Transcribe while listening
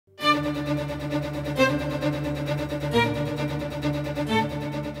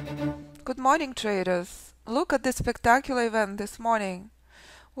Good morning, traders. Look at this spectacular event this morning.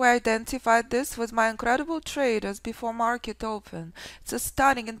 We identified this with my incredible traders before market open. It's a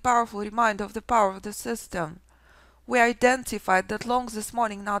stunning and powerful reminder of the power of the system. We identified that longs this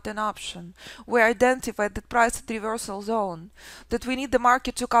morning not an option. We identified that price at reversal zone, that we need the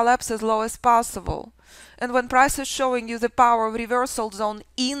market to collapse as low as possible. And when price is showing you the power of reversal zone,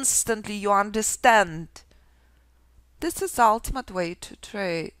 instantly you understand. This is the ultimate way to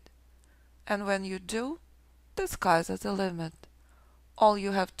trade. And when you do, the sky's the limit. All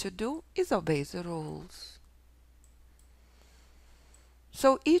you have to do is obey the rules.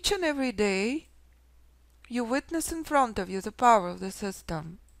 So each and every day, you witness in front of you the power of the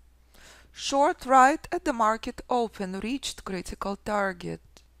system. Short right at the market open reached critical target.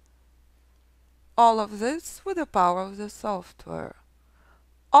 All of this with the power of the software.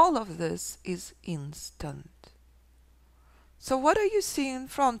 All of this is instant. So what are you seeing in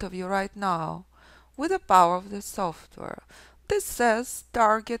front of you right now with the power of the software? This says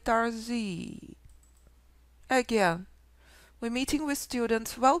target RZ. Again, we're meeting with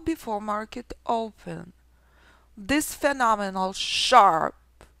students well before market open. This phenomenal sharp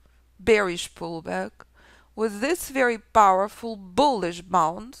bearish pullback with this very powerful bullish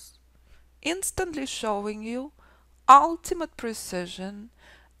bounce instantly showing you ultimate precision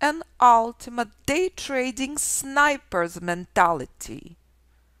and ultimate day trading sniper's mentality.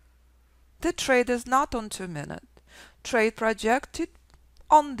 The trade is not on 2 minutes. Trade projected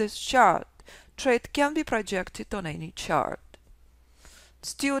on this chart. Trade can be projected on any chart.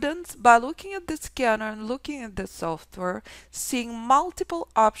 Students, by looking at the scanner and looking at the software, seeing multiple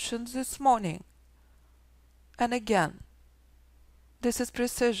options this morning. And again, this is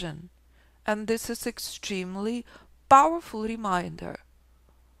precision, and this is extremely powerful reminder.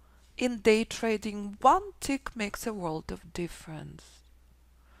 In day trading, one tick makes a world of difference.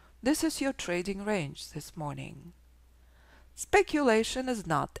 This is your trading range this morning. Speculation is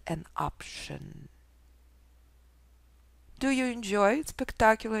not an option. Do you enjoy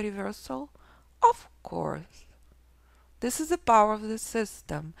spectacular reversal? Of course. This is the power of the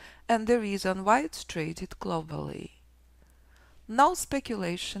system and the reason why it's traded globally. No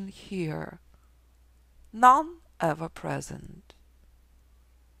speculation here. None ever present.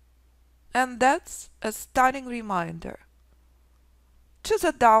 And that's a stunning reminder. To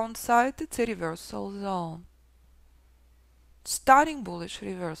the downside, it's a reversal zone. Stunning bullish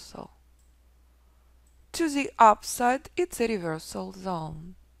reversal. To the upside, it's a reversal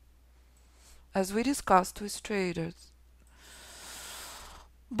zone. As we discussed with traders.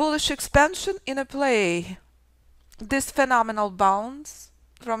 Bullish expansion in a play. This phenomenal bounce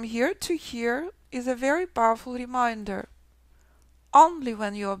from here to here is a very powerful reminder. Only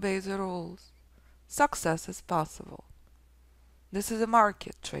when you obey the rules, success is possible. This is a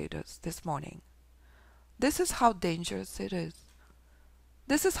market, traders, this morning. This is how dangerous it is.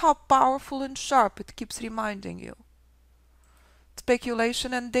 This is how powerful and sharp it keeps reminding you.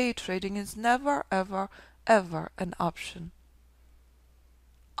 Speculation and day trading is never, ever, ever an option.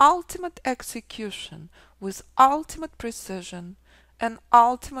 Ultimate execution with ultimate precision and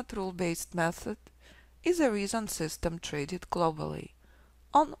ultimate rule-based method is a reason system traded globally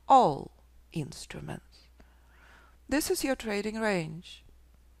on all instruments. This is your trading range.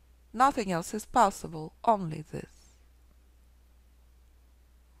 Nothing else is possible, only this.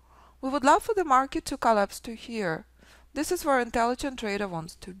 We would love for the market to collapse to here. This is where intelligent trader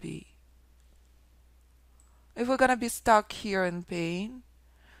wants to be. If we're gonna be stuck here in pain,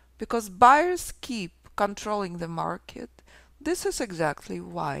 because buyers keep controlling the market, this is exactly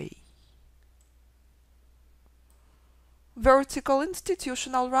why. Vertical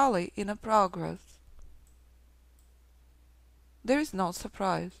institutional rally in a progress. There is no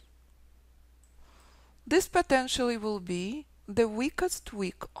surprise. This potentially will be the weakest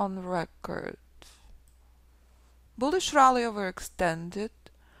week on record. Bullish rally overextended.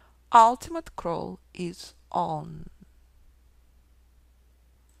 Ultimate crawl is on.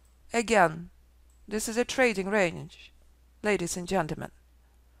 Again, this is a trading range, ladies and gentlemen.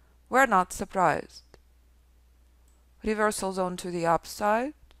 We're not surprised. Reversal zone to the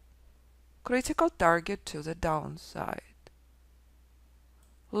upside, critical target to the downside.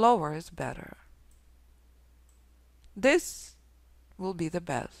 Lower is better. This will be the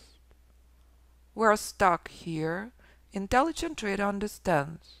best. We're stuck here. Intelligent trader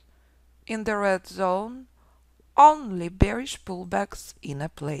understands. In the red zone, only bearish pullbacks in a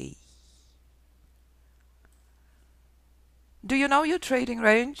play. Do you know your trading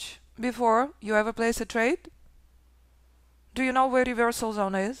range before you ever place a trade? Do you know where reversal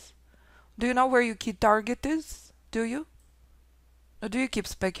zone is? Do you know where your key target is? Do you? Or do you keep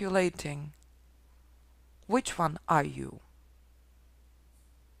speculating? Which one are you?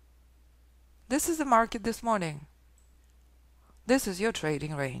 This is the market this morning. This is your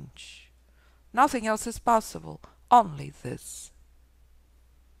trading range. Nothing else is possible, only this.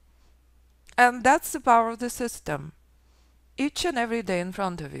 And that's the power of the system, each and every day in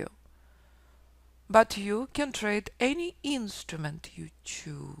front of you. But you can trade any instrument you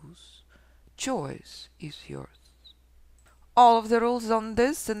choose. Choice is yours. All of the rules on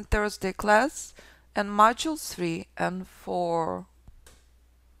this in Thursday class and modules 3 and 4.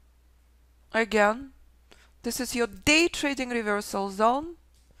 Again, this is your day trading reversal zone,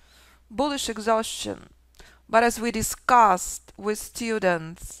 bullish exhaustion. But as we discussed with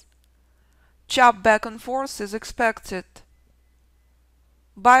students, chop back and forth is expected.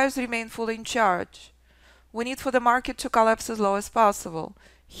 Buyers remain fully in charge. We need for the market to collapse as low as possible.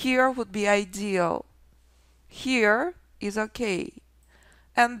 Here would be ideal. Here is okay.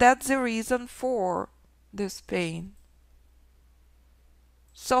 And that's the reason for this pain.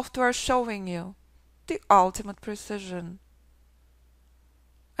 Software showing you the ultimate precision.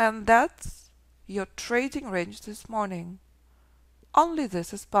 And that's your trading range this morning. Only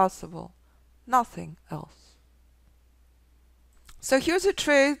this is possible, nothing else. So here's the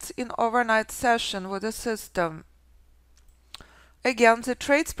trades in overnight session with the system. Again, the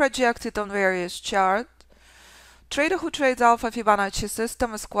trades projected on various charts. Trader who trades Alpha Fibonacci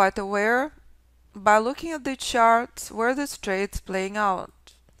System is quite aware by looking at the charts where this trade's playing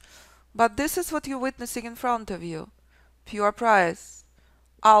out. But this is what you're witnessing in front of you. Pure price,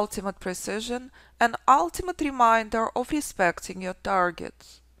 ultimate precision, and ultimate reminder of respecting your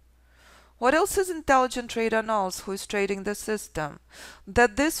targets. What else is intelligent trader knows who is trading the system?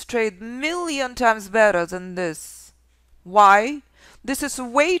 That this trade million times better than this. Why? This is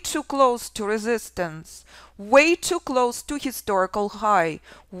way too close to resistance, way too close to historical high,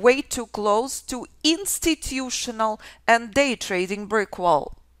 way too close to institutional and day trading brick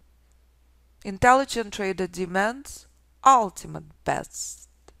wall. Intelligent trader demands ultimate best.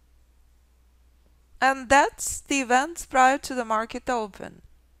 And that's the events prior to the market open.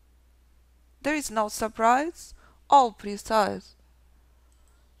 There is no surprise, all precise.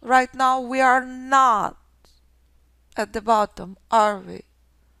 Right now we are not at the bottom, are we?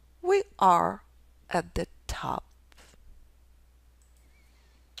 We are at the top.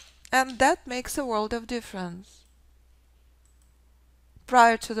 And that makes a world of difference.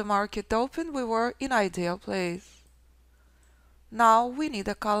 Prior to the market open, we were in ideal place. Now we need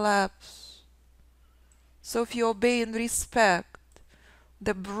a collapse. So if you obey and respect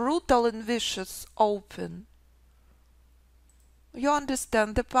the brutal and vicious open, you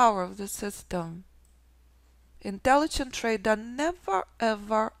understand the power of the system. Intelligent trader never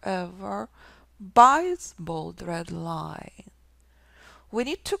ever ever buys bold red line. We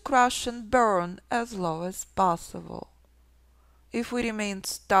need to crush and burn as low as possible. If we remain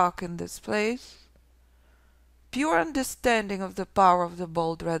stuck in this place, pure understanding of the power of the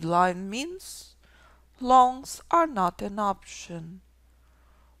bold red line means longs are not an option.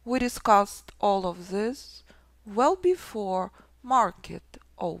 We discussed all of this well before market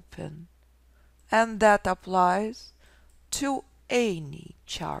open, and that applies to any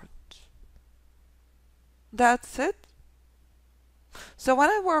chart. That's it. So when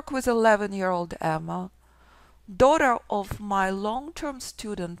I work with 11-year-old Emma, daughter of my long-term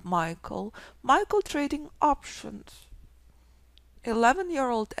student Michael trading options,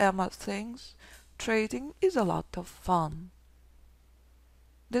 11-year-old Emma thinks trading is a lot of fun.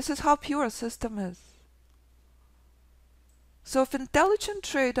 This is how pure a system is. So if intelligent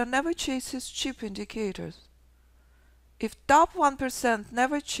trader never chases cheap indicators, if top 1%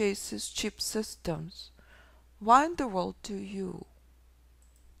 never chases cheap systems, why in the world do you?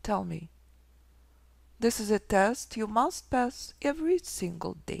 Tell me. This is a test you must pass every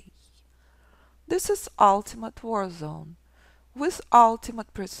single day. This is ultimate war zone, with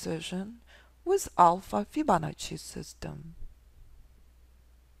ultimate precision, with Alpha Fibonacci System.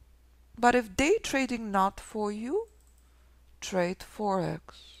 But if day trading not for you, trade Forex.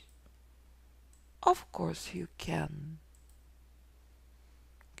 Of course you can.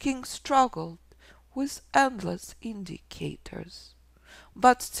 King struggled with endless indicators,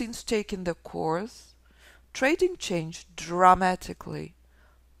 but since taking the course, trading changed dramatically.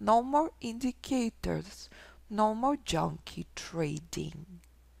 No more indicators, no more junky trading.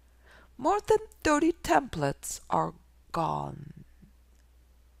 More than 30 templates are gone.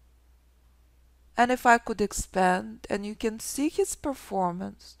 And if I could expand, and you can see his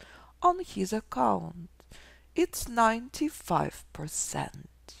performance on his account, it's 95%.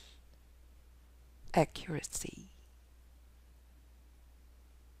 accuracy.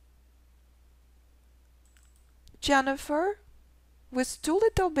 Jennifer, with 2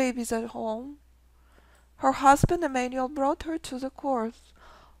 little babies at home, her husband Emmanuel brought her to the course,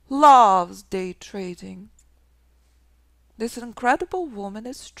 loves day trading. This incredible woman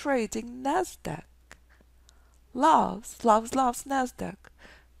is trading NASDAQ. Loves NASDAQ.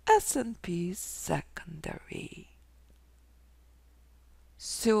 S&P secondary.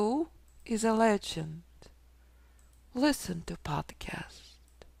 Sue is a legend. Listen to podcast.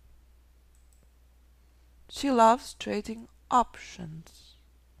 She loves trading options.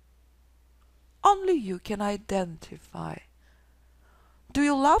 Only you can identify. Do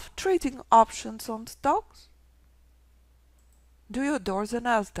you love trading options on stocks? Do you adore the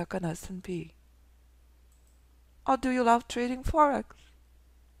NASDAQ and S&P? Or do you love trading Forex?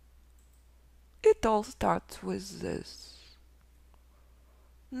 It all starts with this.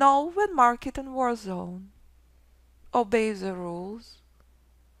 Know when market and war zone. Obey the rules.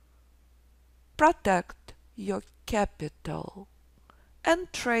 Protect your capital.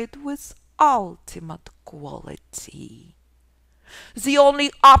 And trade with ultimate quality. The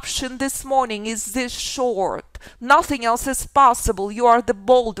only option this morning is this short. Nothing else is possible. You are the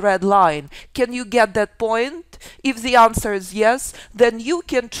bold red line. Can you get that point? If the answer is yes, then you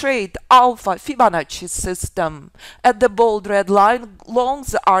can trade Alpha Fibonacci System. At the bold red line,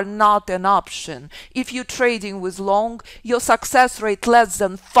 longs are not an option. If you're trading with long, your success rate less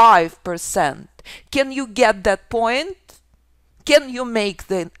than 5%. Can you get that point? Can you make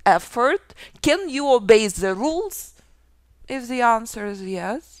the effort? Can you obey the rules? If the answer is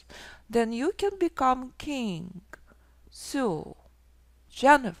yes, then you can become king. Sue,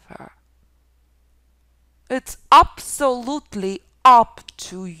 Jennifer. It's absolutely up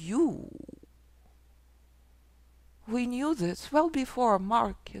to you. We knew this well before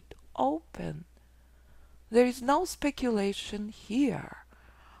market open. There is no speculation here.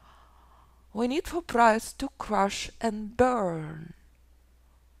 We need for price to crush and burn.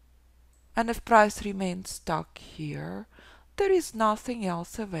 And if price remains stuck here, there is nothing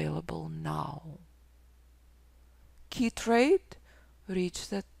else available now. Key trade, reach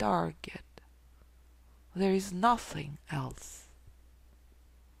the target. There is nothing else.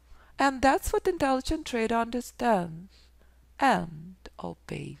 And that's what intelligent trader understands and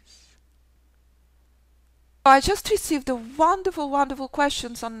obeys. I just received a wonderful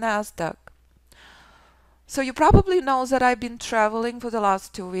questions on NASDAQ. So you probably know that I've been traveling for the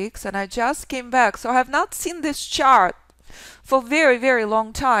last 2 weeks and I just came back. So I have not seen this chart for very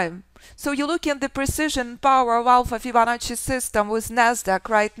long time. So you look at the precision power of Alpha Fibonacci System with NASDAQ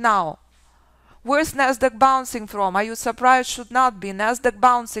right now. Where's NASDAQ bouncing from? Are you surprised? Should not be. NASDAQ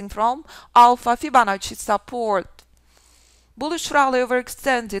bouncing from Alpha Fibonacci support. Bullish rally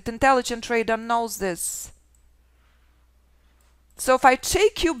overextended. Intelligent trader knows this. So if I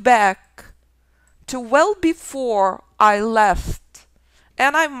take you back to well before I left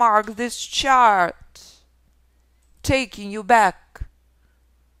and I mark this chart, taking you back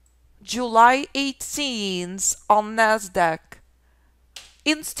July 18th on NASDAQ,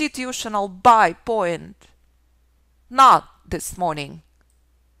 institutional buy point, not this morning.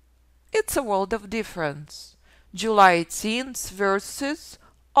 It's a world of difference. July 18th versus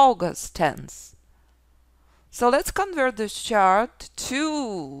August 10th. So let's convert this chart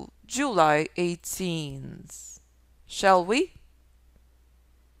to July 18th, shall we?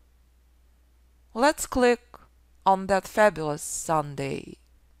 Let's click on that fabulous Sunday.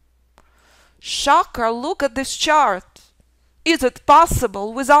 Shocker, look at this chart. Is it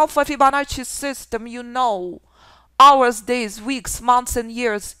possible? With Alpha Fibonacci System, you know, hours, days, weeks, months and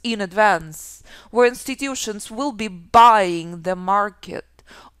years in advance, where institutions will be buying the market.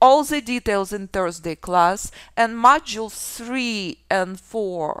 All the details in Thursday class and modules 3 and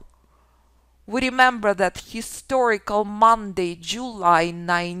 4. We remember that historical Monday, July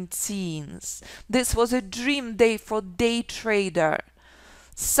 19th. This was a dream day for day trader.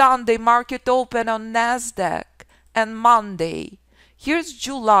 Sunday market open on NASDAQ and Monday. Here's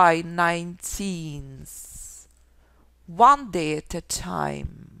July 19th. One day at a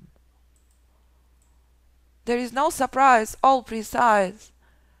time. There is no surprise, all precise.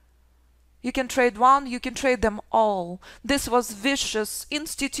 You can trade one, you can trade them all. This was vicious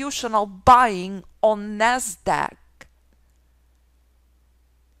institutional buying on NASDAQ.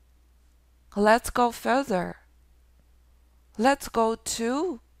 Let's go further. Let's go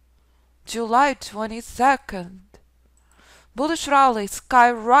to July 22nd. Bullish rally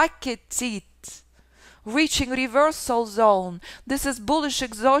skyrocketed, reaching reversal zone. This is bullish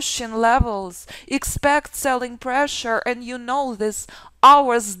exhaustion levels. Expect selling pressure, and you know this,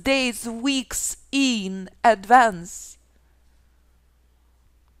 hours, days, weeks in advance.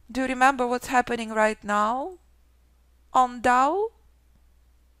 Do you remember what's happening right now on Dow?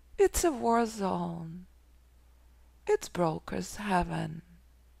 It's a war zone. It's broker's heaven.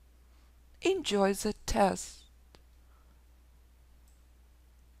 Enjoy the test.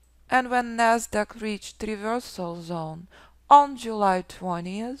 And when Nasdaq reached reversal zone on July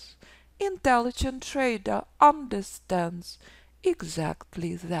 20th, intelligent trader understands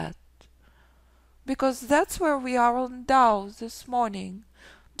exactly that. Because that's where we are on Dow this morning.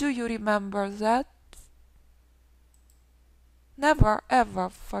 Do you remember that? Never ever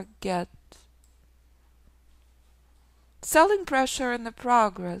forget. Selling pressure in the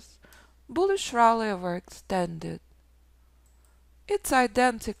progress. Bullish rally overextended. It's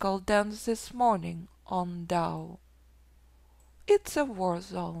identical dance this morning on Dow. It's a war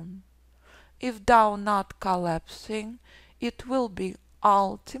zone. If Dow not collapsing, it will be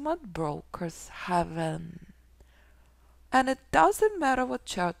ultimate broker's heaven. And it doesn't matter what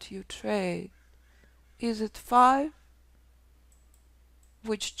chart you trade. Is it 5,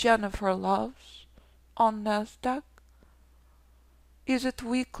 which Jennifer loves, on Nasdaq? Is it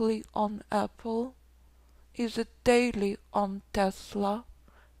weekly on Apple? Is it daily on Tesla?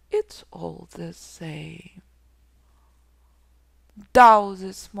 It's all the same. Dow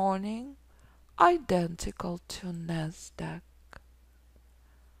this morning, identical to Nasdaq.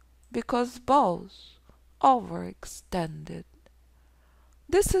 Because both overextended.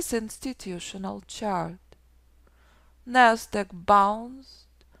 This is institutional chart. Nasdaq bounced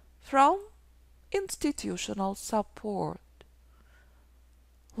from institutional support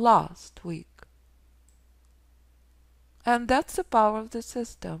last week. And that's the power of the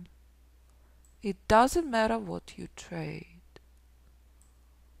system. It doesn't matter what you trade.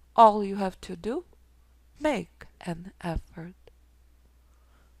 All you have to do, make an effort.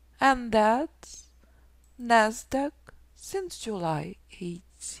 And that's Nasdaq since July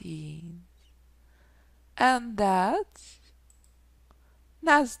 18th. And that's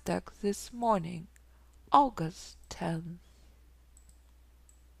Nasdaq this morning, August 10th.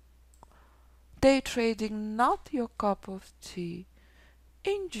 Day trading not your cup of tea.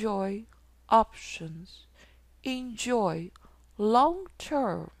 Enjoy options. Enjoy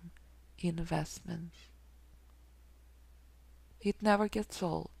long-term investments. It never gets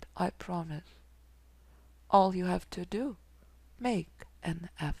old, I promise. All you have to do, make an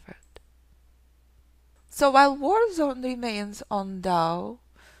effort. So while war zone remains on Dow,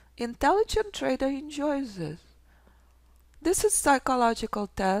 intelligent trader enjoys this. This is psychological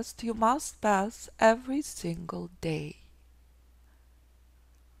test you must pass every single day.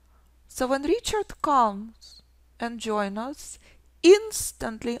 So when Richard comes and joins us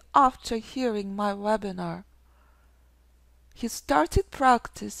instantly after hearing my webinar, he started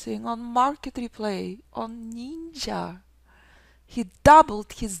practicing on market replay on Ninja. He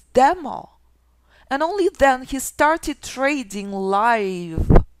doubled his demo and only then he started trading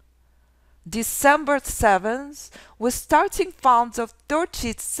live. December 7th with starting funds of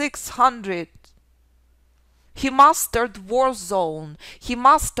 3,600. He mastered war zone. He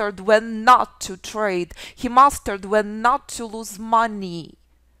mastered when not to trade. He mastered when not to lose money.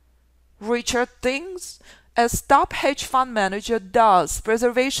 Richard thinks as top hedge fund manager does,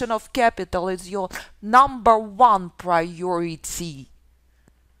 preservation of capital is your #1 priority.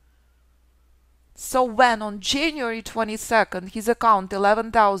 So when on January 22nd his account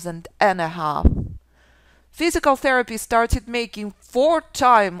 11,000 and a half, physical therapy started making 4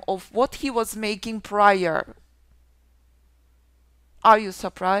 times of what he was making prior. Are you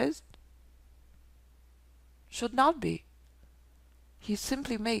surprised? Should not be. He's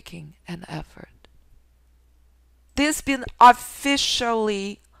simply making an effort. This been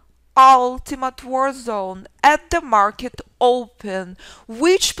officially ultimate war zone at the market open,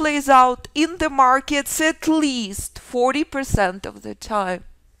 which plays out in the markets at least 40% of the time.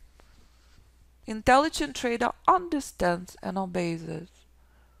 Intelligent trader understands and obeys it.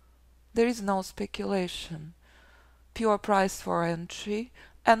 There is no speculation. Pure price for entry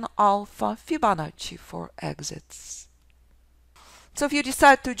and Alpha Fibonacci for exits. So if you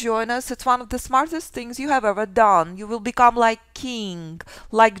decide to join us, it's one of the smartest things you have ever done. You will become like King,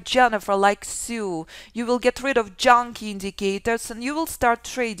 like Jennifer, like Sue. You will get rid of junky indicators and you will start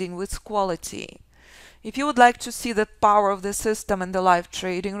trading with quality. If you would like to see the power of the system in the live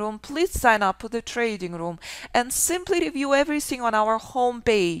trading room, please sign up for the trading room and simply review everything on our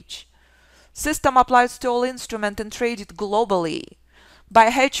homepage. System applies to all instruments and traded globally. By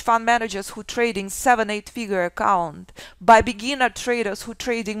hedge fund managers who trading 7-8 figure account, by beginner traders who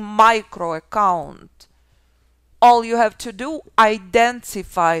trading micro account. All you have to do,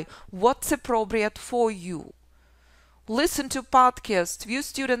 identify what's appropriate for you. Listen to podcasts, view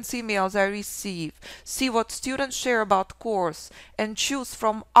students' emails I receive, see what students share about course, and choose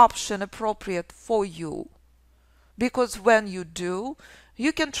from option appropriate for you. Because when you do,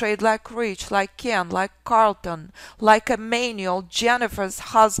 you can trade like Rich, like Ken, like Carlton, like Emmanuel, Jennifer's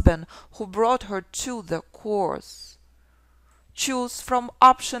husband, who brought her to the course. Choose from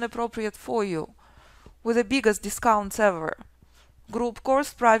option appropriate for you, with the biggest discounts ever. Group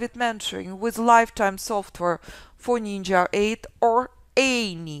course, private mentoring with lifetime software for Ninja 8 or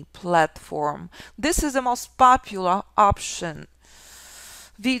any platform. This is the most popular option.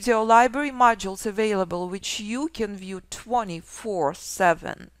 Video library modules available which you can view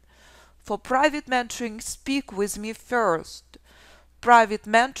 24/7. For private mentoring, speak with me first. Private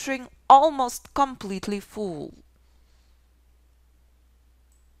mentoring almost completely full.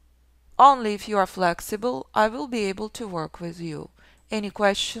 Only if you are flexible, I will be able to work with you. Any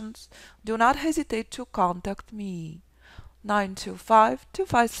questions? Do not hesitate to contact me.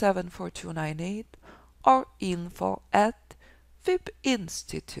 925-257-4298 or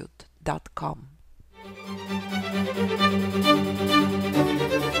info@fibinstitute.com.